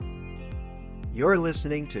You're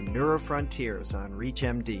listening to Neurofrontiers on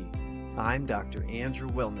ReachMD. I'm Dr. Andrew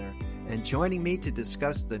Wilner, and joining me to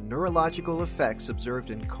discuss the neurological effects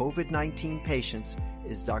observed in COVID-19 patients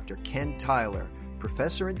is Dr. Ken Tyler,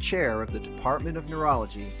 Professor and Chair of the Department of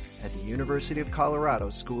Neurology at the University of Colorado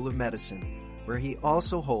School of Medicine, where he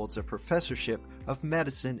also holds a professorship of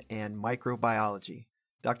medicine and microbiology.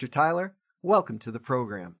 Dr. Tyler, welcome to the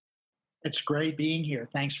program. It's great being here.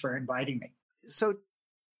 Thanks for inviting me. So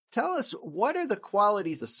tell us, what are the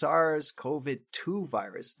qualities of SARS-CoV-2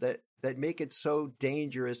 virus that make it so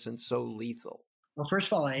dangerous and so lethal? Well, first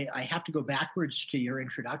of all, I have to go backwards to your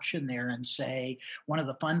introduction there and say one of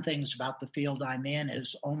the fun things about the field I'm in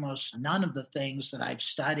is almost none of the things that I've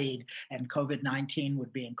studied, and COVID-19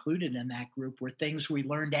 would be included in that group, were things we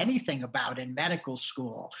learned anything about in medical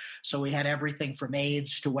school. So we had everything from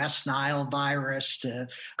AIDS to West Nile virus to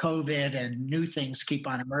COVID, and new things keep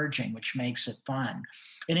on emerging, which makes it fun.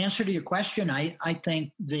 In answer to your question, I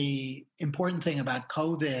think the important thing about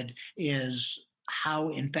COVID is how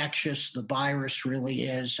infectious the virus really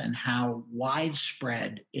is and how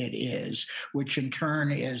widespread it is, which in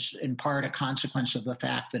turn is in part a consequence of the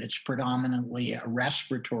fact that it's predominantly a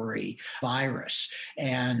respiratory virus.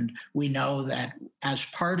 And we know that as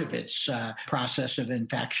part of its process of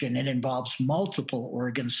infection, it involves multiple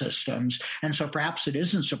organ systems. And so perhaps it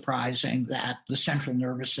isn't surprising that the central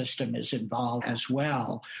nervous system is involved as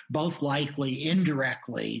well, both likely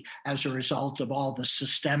indirectly as a result of all the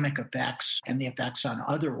systemic effects and the effects on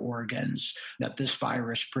other organs that this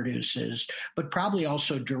virus produces, but probably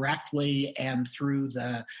also directly and through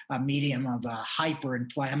the medium of a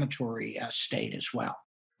hyperinflammatory state as well.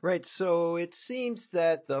 Right. So it seems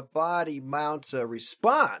that the body mounts a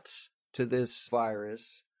response to this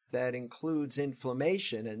virus that includes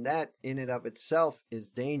inflammation, and that in and of itself is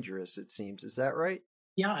dangerous, it seems. Is that right?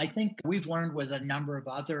 Yeah, I think we've learned with a number of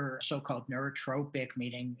other so-called neurotropic,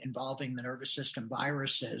 meaning involving the nervous system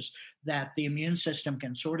viruses, that the immune system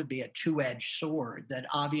can sort of be a two-edged sword, that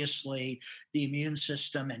obviously the immune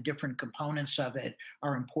system and different components of it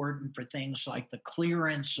are important for things like the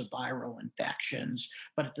clearance of viral infections,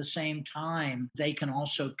 but at the same time, they can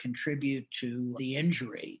also contribute to the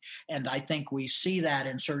injury. And I think we see that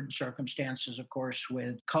in certain circumstances, of course,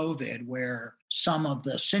 with COVID, where some of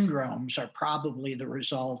the syndromes are probably the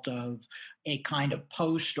result of a kind of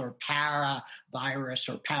post or para-virus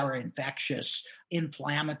or para-infectious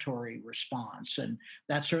inflammatory response. And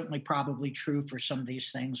that's certainly probably true for some of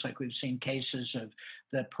these things, like we've seen cases of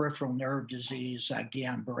the peripheral nerve disease,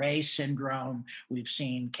 Guillain-Barré syndrome. We've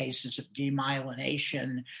seen cases of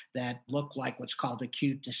demyelination that look like what's called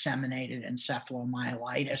acute disseminated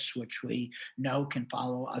encephalomyelitis, which we know can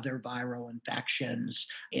follow other viral infections.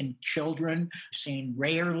 In children, we've seen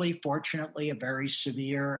rarely, fortunately, a very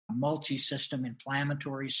severe multi-system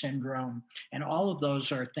inflammatory syndrome. And all of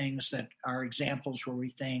those are things that are examples where we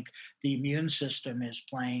think the immune system is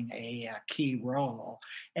playing a key role.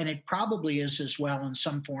 And it probably is as well in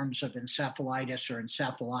some forms of encephalitis or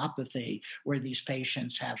encephalopathy, where these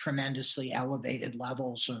patients have tremendously elevated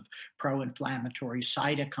levels of pro-inflammatory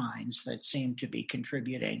cytokines that seem to be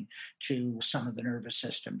contributing to some of the nervous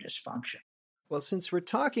system dysfunction. Well, since we're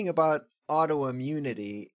talking about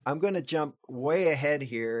autoimmunity, I'm going to jump way ahead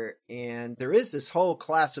here. And there is this whole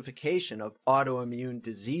classification of autoimmune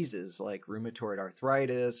diseases like rheumatoid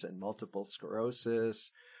arthritis and multiple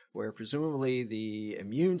sclerosis, where presumably the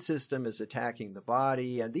immune system is attacking the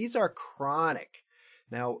body. And these are chronic.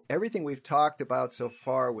 Now, everything we've talked about so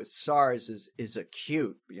far with SARS is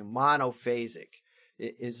acute, monophasic.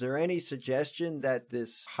 Is there any suggestion that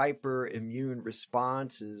this hyperimmune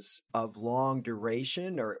response is of long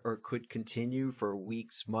duration or could continue for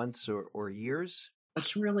weeks, months, or years?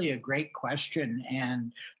 That's really a great question.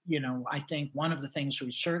 And, I think one of the things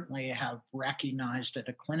we certainly have recognized at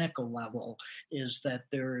a clinical level is that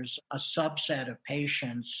there's a subset of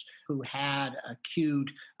patients who had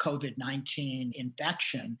acute COVID-19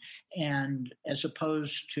 infection. And as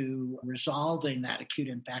opposed to resolving that acute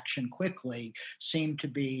infection quickly, seem to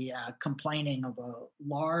be complaining of a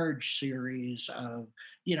large series of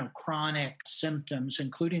chronic symptoms,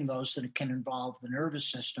 including those that can involve the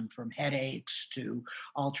nervous system, from headaches to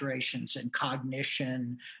alterations in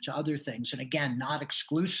cognition to other things. And again, not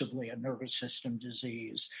exclusively a nervous system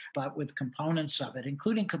disease, but with components of it,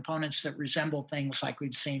 including components that resemble things like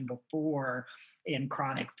we've seen before in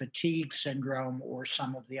chronic fatigue syndrome or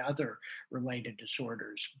some of the other related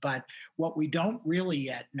disorders. But what we don't really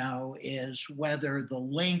yet know is whether the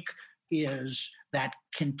link is that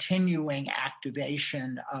continuing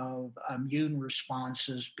activation of immune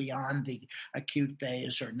responses beyond the acute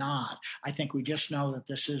phase or not. I think we just know that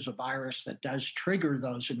this is a virus that does trigger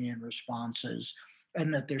those immune responses,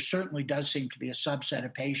 and that there certainly does seem to be a subset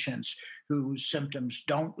of patients whose symptoms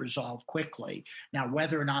don't resolve quickly. Now,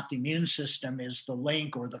 whether or not the immune system is the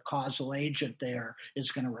link or the causal agent there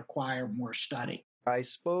is going to require more study. I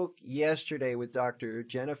spoke yesterday with Dr.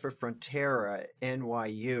 Jennifer Frontera at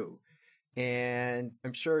NYU, and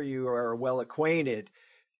I'm sure you are well acquainted.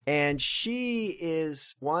 And she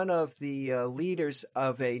is one of the leaders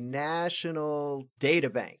of a national data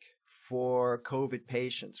bank for COVID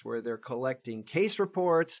patients where they're collecting case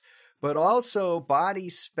reports, but also body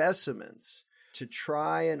specimens to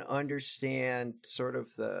try and understand sort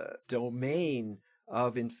of the domain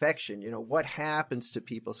of infection, what happens to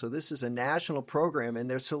people. So this is a national program, and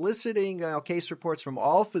they're soliciting case reports from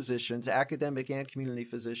all physicians, academic and community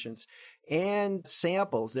physicians, and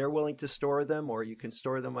samples. They're willing to store them, or you can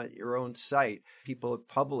store them at your own site. People have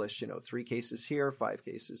published, 3 cases here, 5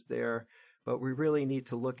 cases there. But we really need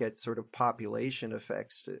to look at sort of population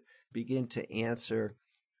effects to begin to answer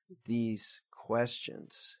these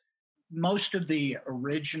questions. Most of the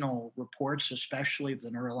original reports, especially of the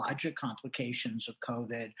neurologic complications of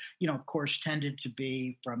COVID, of course, tended to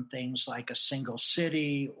be from things like a single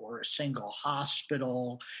city or a single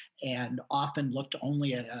hospital, and often looked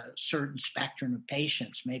only at a certain spectrum of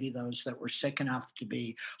patients, maybe those that were sick enough to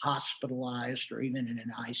be hospitalized or even in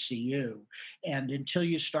an ICU. And until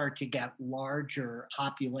you start to get larger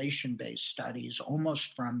population-based studies,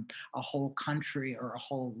 almost from a whole country or a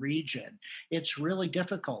whole region, it's really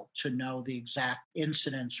difficult to know the exact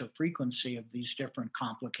incidence or frequency of these different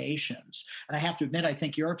complications. And I have to admit, I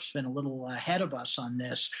think Europe's been a little ahead of us on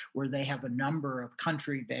this, where they have a number of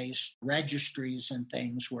country-based registries and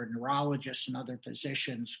things where neurologists and other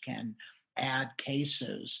physicians can add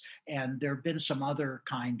cases. And there have been some other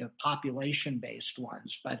kind of population-based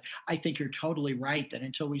ones. But I think you're totally right that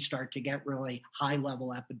until we start to get really high-level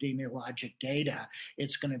epidemiologic data,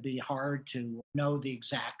 it's going to be hard to know the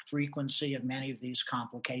exact frequency of many of these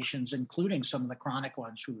complications, including some of the chronic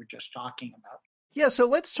ones we were just talking about. Yeah, so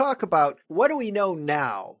let's talk about what do we know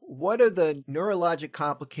now? What are the neurologic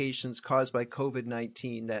complications caused by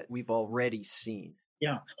COVID-19 that we've already seen?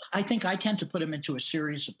 Yeah, I think I tend to put them into a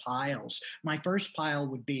series of piles. My first pile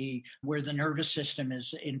would be where the nervous system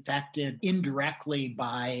is infected indirectly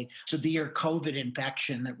by severe COVID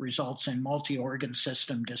infection that results in multi-organ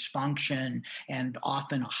system dysfunction and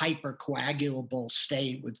often a hypercoagulable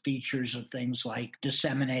state with features of things like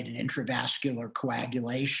disseminated intravascular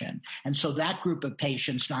coagulation. And so that group of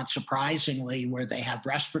patients, not surprisingly, where they have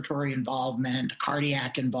respiratory involvement,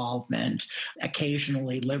 cardiac involvement,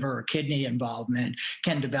 occasionally liver or kidney involvement,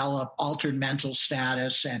 can develop altered mental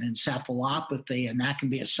status and encephalopathy, and that can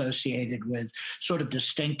be associated with sort of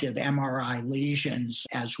distinctive MRI lesions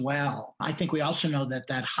as well. I think we also know that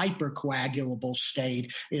that hypercoagulable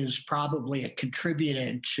state is probably a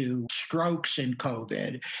contributor to strokes in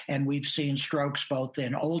COVID, and we've seen strokes both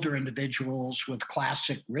in older individuals with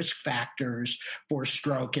classic risk factors for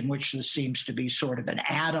stroke, in which this seems to be sort of an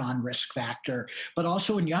add-on risk factor, but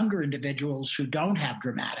also in younger individuals who don't have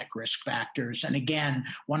dramatic risk factors. And again,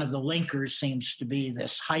 one of the linkers seems to be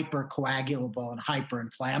this hypercoagulable and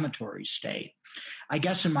hyperinflammatory state. I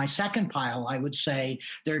guess in my second pile, I would say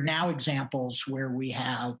there are now examples where we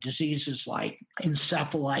have diseases like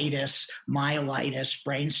encephalitis, myelitis,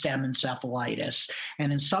 brainstem encephalitis.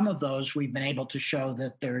 And in some of those, we've been able to show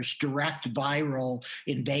that there's direct viral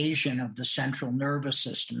invasion of the central nervous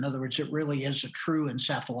system. In other words, it really is a true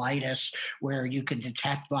encephalitis where you can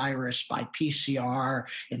detect virus by PCR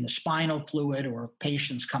in the spinal fluid, or if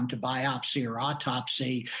patients come to biopsy or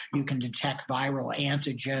autopsy, you can detect viral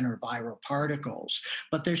antigen or viral particles.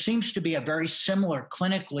 But there seems to be a very similar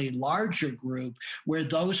clinically larger group where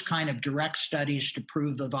those kind of direct studies to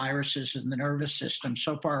prove the viruses in the nervous system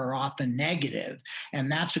so far are often negative.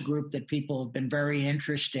 And that's a group that people have been very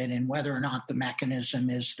interested in, whether or not the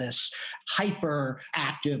mechanism is this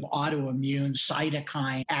hyperactive autoimmune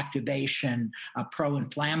cytokine activation, a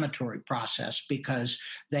pro-inflammatory process, because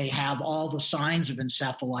they have all the signs of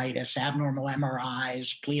encephalitis, abnormal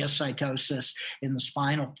MRIs, pleocytosis in the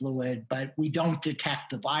spinal fluid, but we don't detect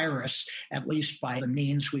the virus, at least by the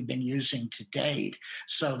means we've been using to date.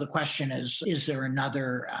 So the question is there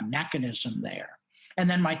another mechanism there? And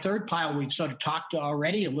then my third pile, we've sort of talked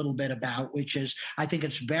already a little bit about, which is I think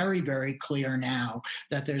it's very, very clear now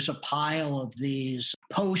that there's a pile of these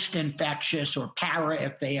post-infectious or para,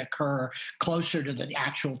 if they occur closer to the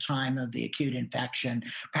actual time of the acute infection,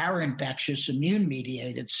 para-infectious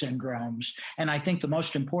immune-mediated syndromes. And I think the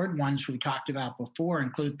most important ones we talked about before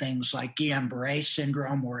include things like Guillain-Barré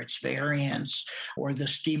syndrome or its variants, or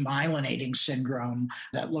this demyelinating syndrome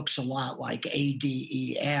that looks a lot like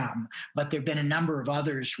ADEM. But there have been a number of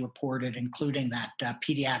others reported, including that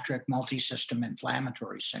pediatric multisystem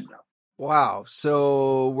inflammatory syndrome. Wow.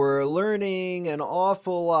 So we're learning an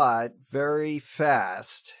awful lot very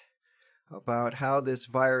fast about how this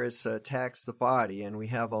virus attacks the body, and we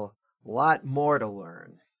have a lot more to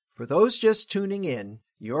learn. For those just tuning in,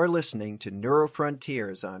 you're listening to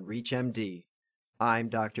Neurofrontiers on ReachMD. I'm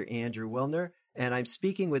Dr. Andrew Wilner, and I'm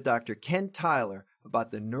speaking with Dr. Ken Tyler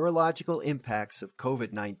about the neurological impacts of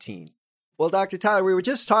COVID-19. Well, Dr. Tyler, we were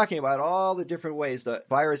just talking about all the different ways the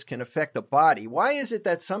virus can affect the body. Why is it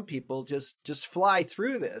that some people just fly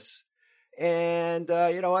through this and,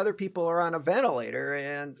 other people are on a ventilator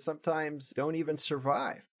and sometimes don't even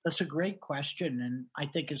survive? That's a great question, and I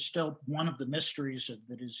think it's still one of the mysteries of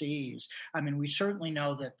the disease. I mean, we certainly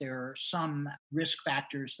know that there are some risk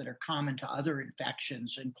factors that are common to other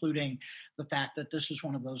infections, including the fact that this is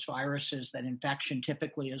one of those viruses that infection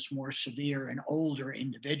typically is more severe in older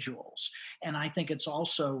individuals. And I think it's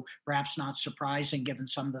also perhaps not surprising, given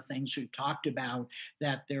some of the things we've talked about,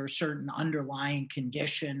 that there are certain underlying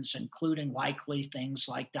conditions, including likely things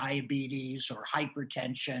like diabetes or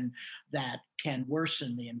hypertension, that can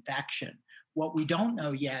worsen the infection. What we don't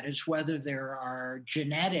know yet is whether there are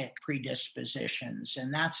genetic predispositions,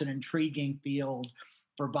 and that's an intriguing field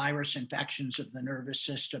for virus infections of the nervous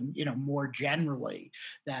system, more generally,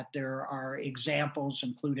 that there are examples,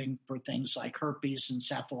 including for things like herpes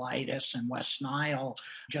encephalitis and West Nile,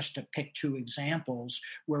 just to pick two examples,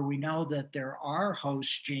 where we know that there are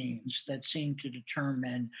host genes that seem to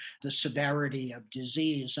determine the severity of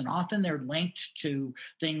disease. And often they're linked to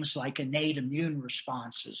things like innate immune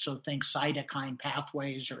responses. So think cytokine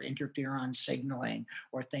pathways or interferon signaling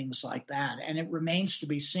or things like that. And it remains to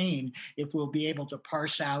be seen if we'll be able to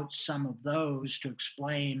parse out some of those to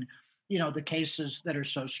explain, the cases that are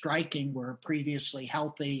so striking where a previously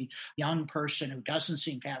healthy young person who doesn't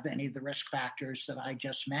seem to have any of the risk factors that I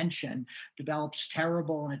just mentioned develops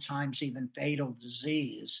terrible and at times even fatal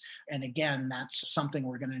disease. And again, that's something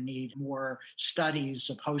we're going to need more studies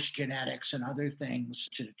of host genetics and other things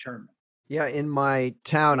to determine. Yeah, in my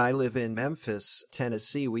town, I live in Memphis,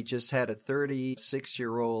 Tennessee. We just had a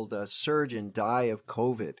 36-year-old surgeon die of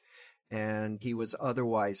COVID, and he was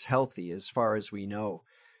otherwise healthy as far as we know.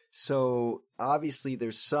 So obviously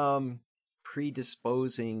there's some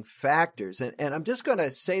predisposing factors. And I'm just going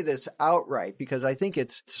to say this outright because I think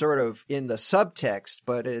it's sort of in the subtext,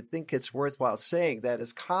 but I think it's worthwhile saying that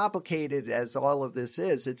as complicated as all of this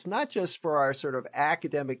is, it's not just for our sort of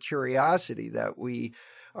academic curiosity that we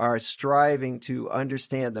are striving to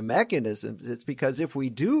understand the mechanisms. It's because if we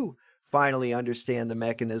do finally understand the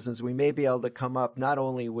mechanisms, we may be able to come up not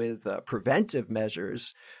only with preventive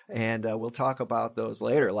measures, and we'll talk about those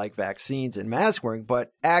later, like vaccines and mask wearing,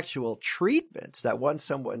 but actual treatments that once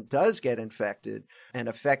someone does get infected, an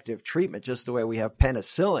effective treatment, just the way we have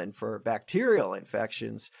penicillin for bacterial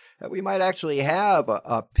infections, that we might actually have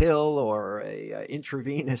a pill or a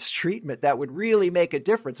intravenous treatment that would really make a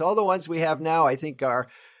difference. All the ones we have now, I think,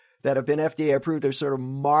 that have been FDA approved are sort of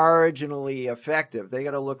marginally effective. They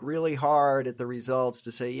got to look really hard at the results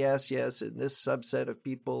to say, yes, in this subset of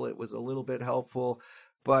people, it was a little bit helpful.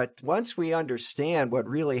 But once we understand what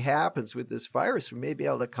really happens with this virus, we may be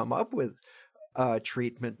able to come up with a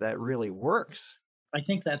treatment that really works. I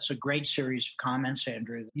think that's a great series of comments,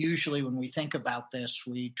 Andrew. Usually when we think about this,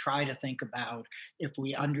 we try to think about if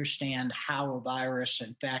we understand how a virus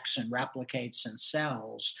infects and replicates in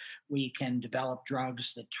cells, we can develop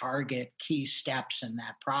drugs that target key steps in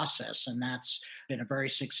that process. And that's been a very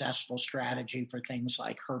successful strategy for things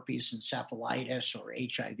like herpes encephalitis or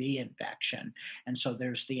HIV infection. And so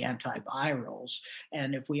there's the antivirals.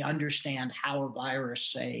 And if we understand how a virus,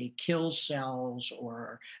 say, kills cells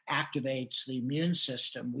or activates the immune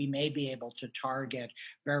system, we may be able to target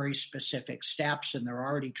very specific steps, and there are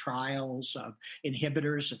already trials of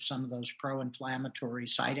inhibitors of some of those pro-inflammatory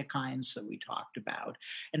cytokines that we talked about.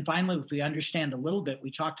 And finally, if we understand a little bit,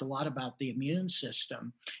 we talked a lot about the immune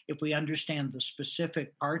system. If we understand the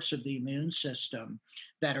specific parts of the immune system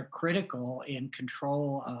that are critical in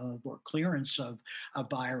control of or clearance of a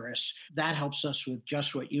virus, that helps us with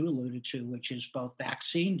just what you alluded to, which is both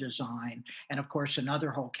vaccine design and, of course,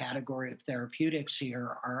 another whole category of therapeutics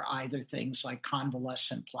here are either things like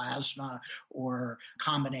convalescent plasma or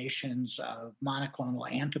combinations of monoclonal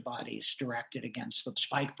antibodies directed against the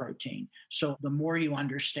spike protein. So the more you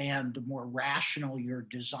understand, the more rational your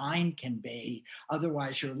design can be.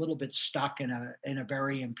 Otherwise, you're a little bit stuck in a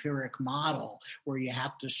very empiric model where you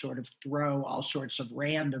have to sort of throw all sorts of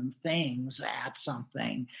random things at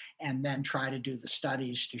something and then try to do the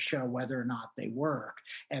studies to show whether or not they work.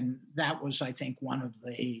 And that was, I think, one of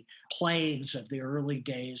the plagues of the early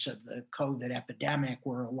days of the COVID epidemic,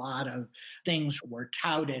 where a lot of things were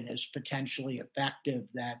touted as potentially effective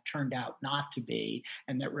that turned out not to be,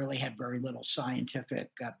 and that really had very little scientific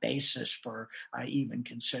basis for even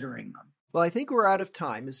considering them. Well, I think we're out of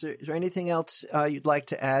time. Is there anything else you'd like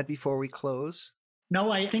to add before we close? No,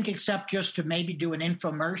 I think except just to maybe do an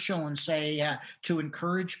infomercial and say to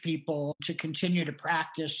encourage people to continue to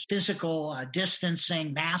practice physical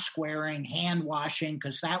distancing, mask wearing, hand washing,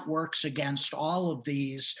 because that works against all of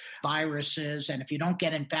these viruses. And if you don't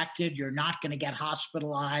get infected, you're not going to get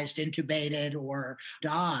hospitalized, intubated, or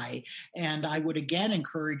die. And I would again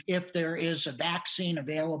encourage, if there is a vaccine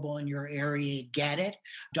available in your area, get it.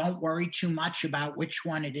 Don't worry too much about which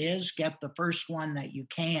one it is. Get the first one that you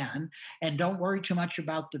can. And don't worry too much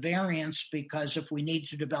about the variants, because if we need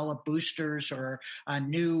to develop boosters or a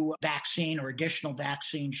new vaccine or additional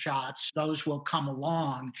vaccine shots, those will come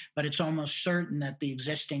along. But it's almost certain that the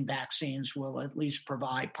existing vaccines will at least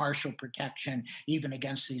provide partial protection even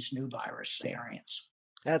against these new virus variants.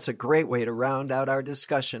 That's a great way to round out our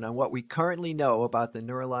discussion on what we currently know about the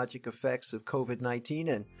neurologic effects of COVID-19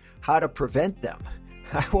 and how to prevent them.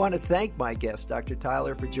 I want to thank my guest, Dr.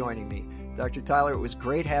 Tyler, for joining me. Dr. Tyler, it was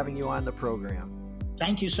great having you on the program.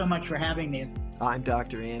 Thank you so much for having me. I'm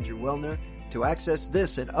Dr. Andrew Wilner. To access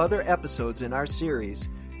this and other episodes in our series,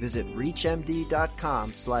 visit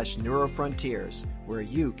reachmd.com/neurofrontiers, where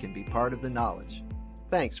you can be part of the knowledge.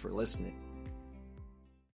 Thanks for listening.